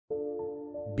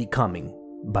Becoming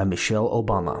by Michelle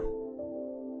Obama.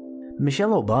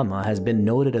 Michelle Obama has been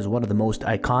noted as one of the most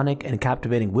iconic and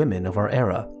captivating women of our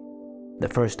era, the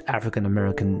first African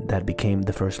American that became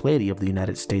the First Lady of the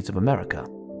United States of America.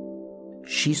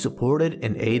 She supported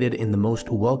and aided in the most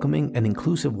welcoming and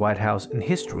inclusive White House in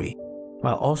history,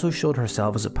 while also showed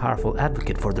herself as a powerful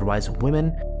advocate for the rights of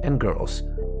women and girls,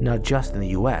 not just in the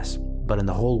US, but in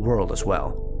the whole world as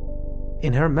well.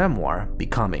 In her memoir,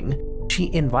 Becoming,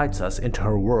 she invites us into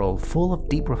her world full of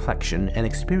deep reflection and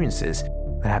experiences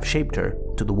that have shaped her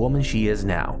to the woman she is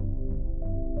now.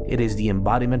 It is the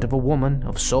embodiment of a woman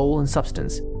of soul and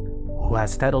substance who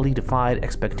has steadily defied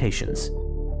expectations.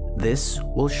 This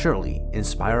will surely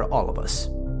inspire all of us.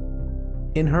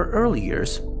 In her early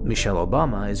years, Michelle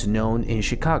Obama is known in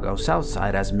Chicago's South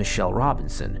Side as Michelle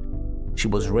Robinson. She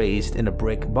was raised in a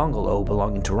brick bungalow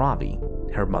belonging to Robbie,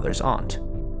 her mother's aunt.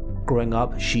 Growing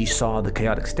up, she saw the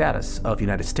chaotic status of the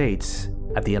United States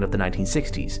at the end of the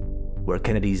 1960s, where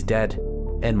Kennedy's dead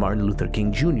and Martin Luther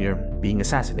King Jr. being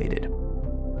assassinated.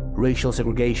 Racial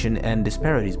segregation and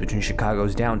disparities between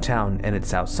Chicago's downtown and its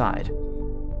South Side.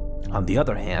 On the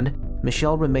other hand,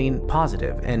 Michelle remained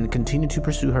positive and continued to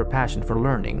pursue her passion for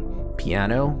learning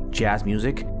piano, jazz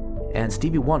music, and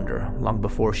Stevie Wonder long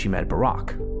before she met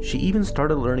Barack. She even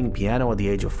started learning piano at the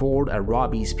age of 4 at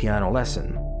Robbie's piano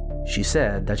lesson. She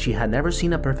said that she had never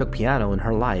seen a perfect piano in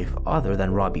her life other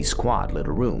than Robbie's squat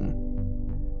little room.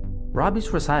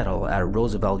 Robbie's recital at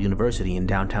Roosevelt University in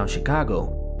downtown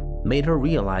Chicago made her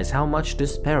realize how much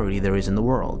disparity there is in the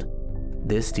world.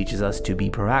 This teaches us to be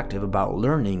proactive about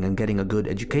learning and getting a good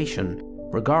education,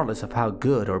 regardless of how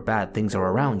good or bad things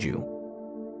are around you.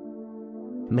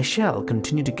 Michelle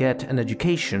continued to get an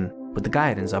education with the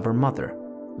guidance of her mother.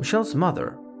 Michelle's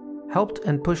mother helped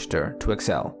and pushed her to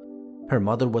excel. Her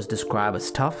mother was described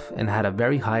as tough and had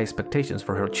very high expectations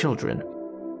for her children.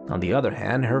 On the other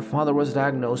hand, her father was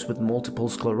diagnosed with multiple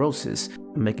sclerosis,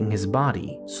 making his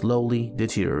body slowly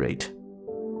deteriorate.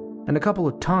 And a couple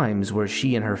of times where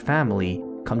she and her family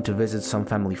come to visit some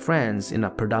family friends in a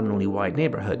predominantly white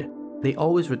neighborhood, they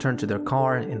always return to their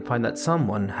car and find that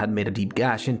someone had made a deep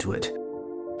gash into it.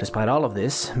 Despite all of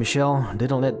this, Michelle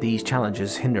didn't let these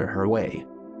challenges hinder her way.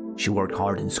 She worked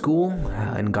hard in school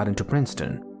and got into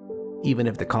Princeton. Even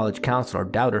if the college counselor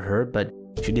doubted her, but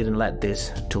she didn't let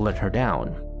this to let her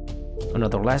down.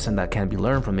 Another lesson that can be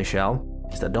learned from Michelle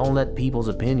is that don't let people's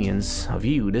opinions of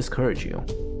you discourage you.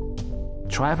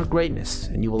 Try for greatness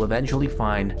and you will eventually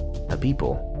find the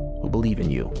people who believe in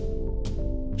you.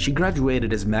 She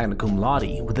graduated as magna cum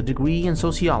laude with a degree in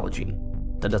sociology.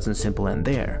 That doesn't simply end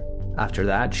there. After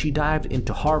that, she dived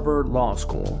into Harvard Law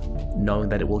School, knowing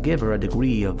that it will give her a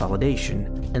degree of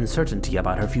validation and certainty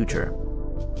about her future.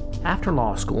 After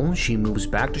law school, she moves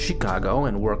back to Chicago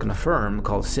and works in a firm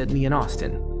called Sidney &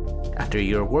 Austin. After a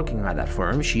year working at that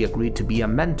firm, she agreed to be a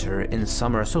mentor and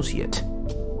summer associate.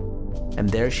 And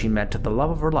there she met the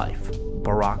love of her life,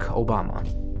 Barack Obama.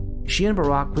 She and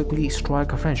Barack quickly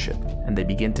strike a friendship, and they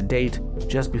begin to date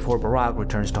just before Barack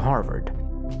returns to Harvard.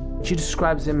 She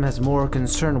describes him as more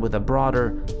concerned with a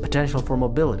broader potential for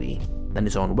mobility than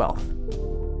his own wealth.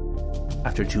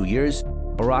 After 2 years,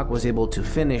 Barack was able to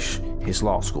finish his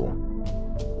law school.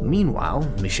 Meanwhile,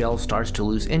 Michelle starts to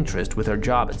lose interest with her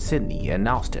job at Sidney and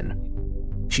Austin.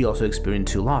 She also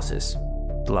experienced 2 losses: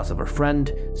 the loss of her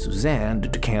friend, Suzanne, due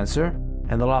to cancer,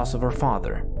 and the loss of her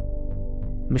father.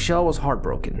 Michelle was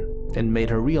heartbroken and made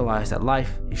her realize that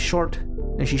life is short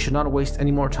and she should not waste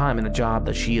any more time in a job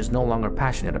that she is no longer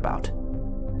passionate about.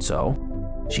 So,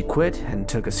 she quit and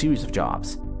took a series of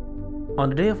jobs. On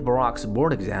the day of Barack's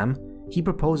board exam, he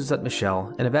proposes at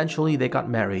Michelle, and eventually they got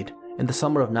married in the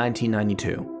summer of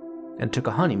 1992 and took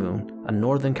a honeymoon in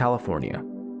Northern California.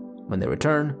 When they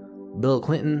returned, Bill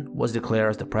Clinton was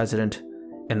declared as the president,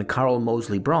 and Carol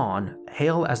Moseley Braun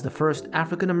hailed as the first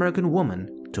African-American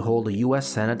woman to hold a U.S.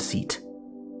 Senate seat.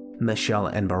 Michelle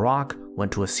and Barack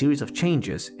went through a series of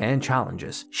changes and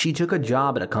challenges. She took a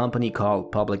job at a company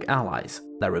called Public Allies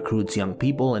that recruits young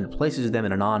people and places them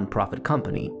in a non-profit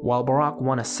company, while Barack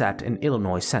won a seat in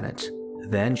Illinois Senate.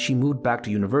 Then she moved back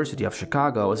to University of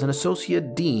Chicago as an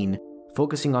associate dean,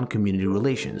 focusing on community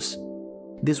relations.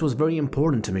 This was very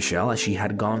important to Michelle as she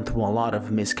had gone through a lot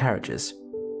of miscarriages.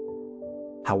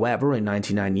 However, in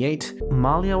 1998,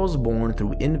 Malia was born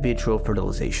through in vitro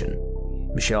fertilization.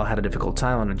 Michelle had a difficult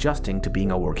time on adjusting to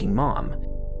being a working mom.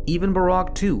 Even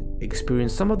Barack, too,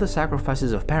 experienced some of the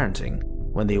sacrifices of parenting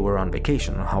when they were on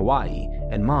vacation in Hawaii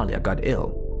and Malia got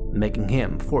ill, making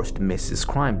him forced to miss his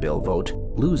crime bill vote,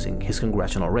 losing his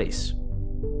congressional race.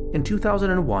 In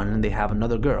 2001, they have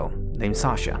another girl named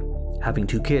Sasha. Having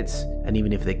 2 kids, and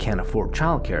even if they can't afford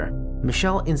childcare,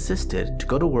 Michelle insisted to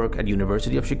go to work at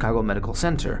University of Chicago Medical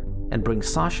Center and bring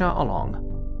Sasha along.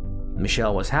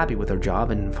 Michelle was happy with her job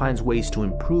and finds ways to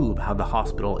improve how the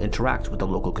hospital interacts with the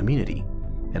local community.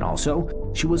 And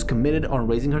also, she was committed on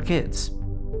raising her kids.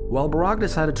 While Barack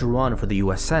decided to run for the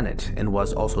US Senate and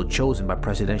was also chosen by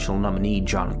presidential nominee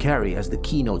John Kerry as the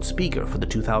keynote speaker for the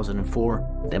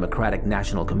 2004 Democratic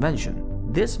National Convention,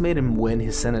 this made him win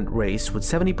his Senate race with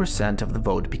 70% of the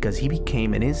vote because he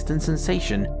became an instant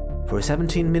sensation for a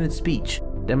 17-minute speech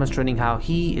demonstrating how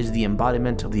he is the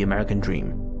embodiment of the American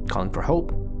dream, calling for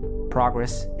hope,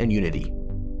 progress, and unity.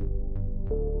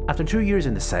 After 2 years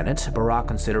in the Senate, Barack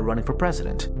considered running for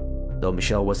president, though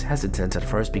Michelle was hesitant at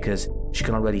first because she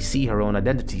can already see her own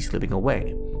identity slipping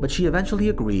away. But she eventually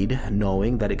agreed,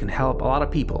 knowing that it can help a lot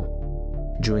of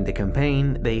people. During the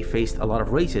campaign, they faced a lot of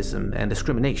racism and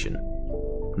discrimination.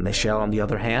 Michelle, on the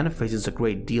other hand, faces a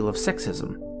great deal of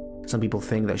sexism. Some people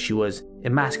think that she was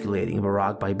emasculating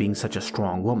Barack by being such a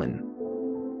strong woman.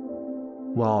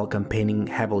 While campaigning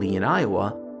heavily in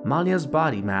Iowa, Malia's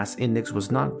body mass index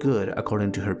was not good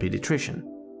according to her pediatrician.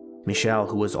 Michelle,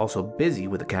 who was also busy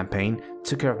with the campaign,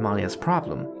 took care of Malia's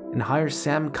problem and hired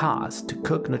Sam Cos to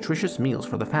cook nutritious meals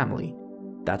for the family.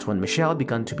 That's when Michelle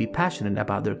began to be passionate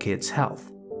about their kids'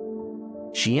 health.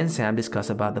 She and Sam discuss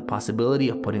about the possibility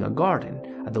of putting a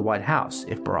garden at the White House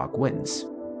if Barack wins.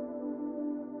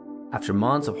 After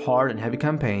months of hard and heavy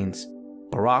campaigns,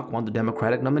 Barack won the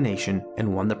Democratic nomination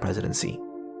and won the presidency.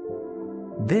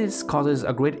 This causes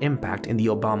a great impact in the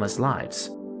Obamas' lives,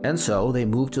 and so they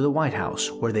moved to the White House,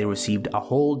 where they received a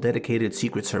whole dedicated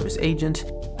Secret Service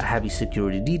agent, a heavy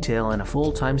security detail, and a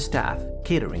full-time staff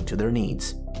catering to their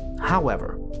needs.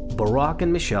 However, Barack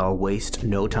and Michelle waste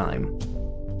no time.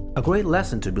 A great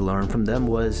lesson to be learned from them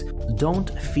was, don't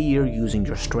fear using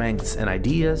your strengths and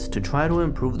ideas to try to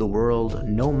improve the world,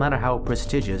 no matter how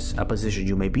prestigious a position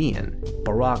you may be in.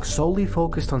 Barack solely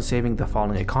focused on saving the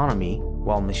falling economy,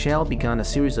 while Michelle began a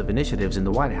series of initiatives in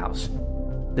the White House.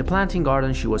 The planting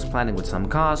garden she was planning with some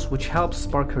cause, which helped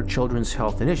spark her children's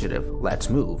health initiative, Let's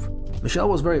Move. Michelle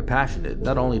was very passionate,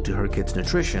 not only to her kids'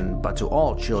 nutrition, but to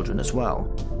all children as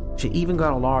well. She even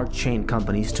got a large chain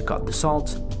companies to cut the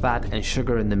salt, fat, and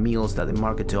sugar in the meals that they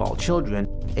market to all children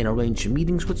and arrange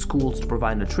meetings with schools to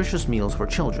provide nutritious meals for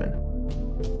children.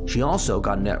 She also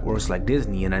got networks like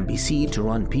Disney and NBC to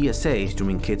run PSAs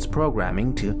during kids'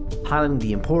 programming to highlight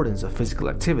the importance of physical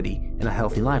activity and a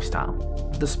healthy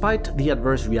lifestyle. Despite the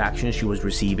adverse reactions she was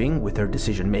receiving with her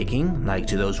decision-making, like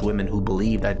to those women who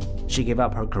believe that she gave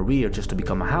up her career just to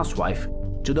become a housewife,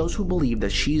 to those who believe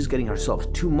that she's getting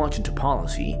herself too much into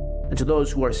policy, and to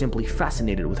those who are simply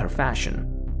fascinated with her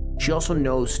fashion. She also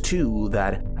knows too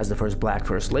that, as the first black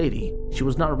First Lady, she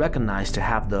was not recognized to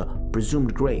have the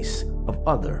presumed grace of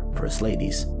other First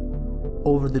Ladies.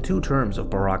 Over the 2 terms of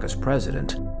Barack as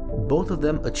president, both of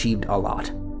them achieved a lot.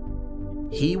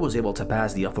 He was able to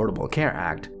pass the Affordable Care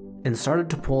Act and started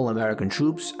to pull American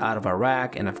troops out of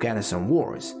Iraq and Afghanistan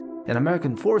wars, and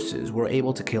American forces were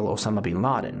able to kill Osama bin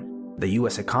Laden. The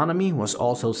US economy was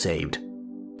also saved.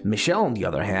 Michelle, on the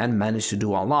other hand, managed to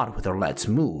do a lot with her Let's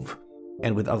Move,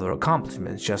 and with other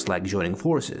accomplishments just like joining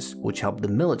forces, which helped the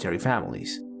military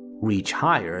families reach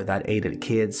higher that aided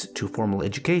kids to formal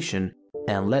education,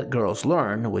 and Let Girls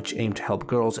Learn, which aimed to help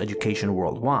girls' education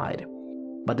worldwide.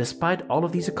 But despite all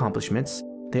of these accomplishments,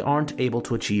 they aren't able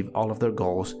to achieve all of their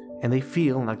goals, and they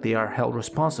feel like they are held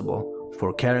responsible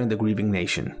for carrying the grieving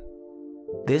nation.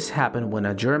 This happened when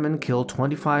a German killed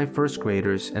 25 first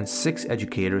graders and 6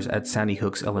 educators at Sandy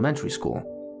Hook's elementary school.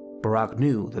 Barack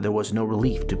knew that there was no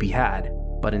relief to be had,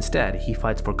 but instead he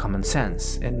fights for common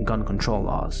sense and gun control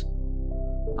laws.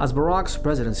 As Barack's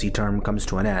presidency term comes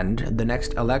to an end, the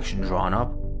next election drawn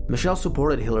up, Michelle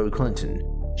supported Hillary Clinton.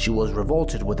 She was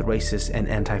revolted with the racist and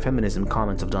anti-feminism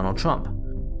comments of Donald Trump.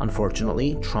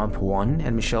 Unfortunately, Trump won,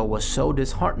 and Michelle was so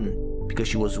disheartened because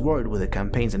she was worried with the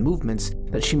campaigns and movements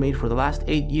that she made for the last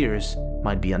 8 years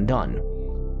might be undone.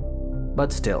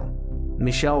 But still,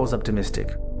 Michelle was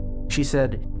optimistic. She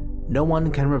said, "No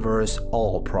one can reverse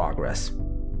all progress."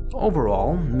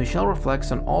 Overall, Michelle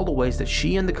reflects on all the ways that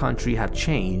she and the country have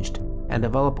changed and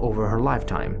developed over her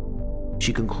lifetime.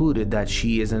 She concluded that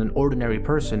she is an ordinary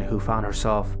person who found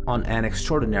herself on an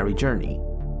extraordinary journey.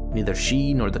 Neither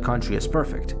she nor the country is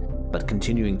perfect, but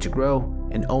continuing to grow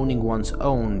and owning one's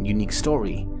own unique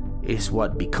story is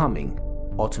what becoming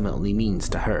ultimately means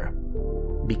to her.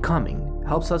 Becoming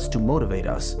helps us to motivate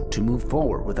us to move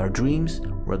forward with our dreams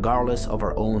regardless of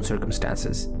our own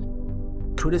circumstances.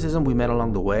 Criticism we met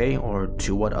along the way or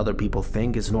to what other people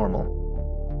think is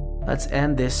normal. Let's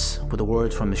end this with the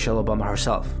words from Michelle Obama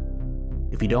herself.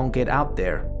 If you don't get out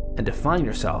there and define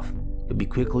yourself could be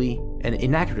quickly and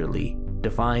inaccurately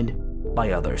defined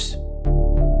by others.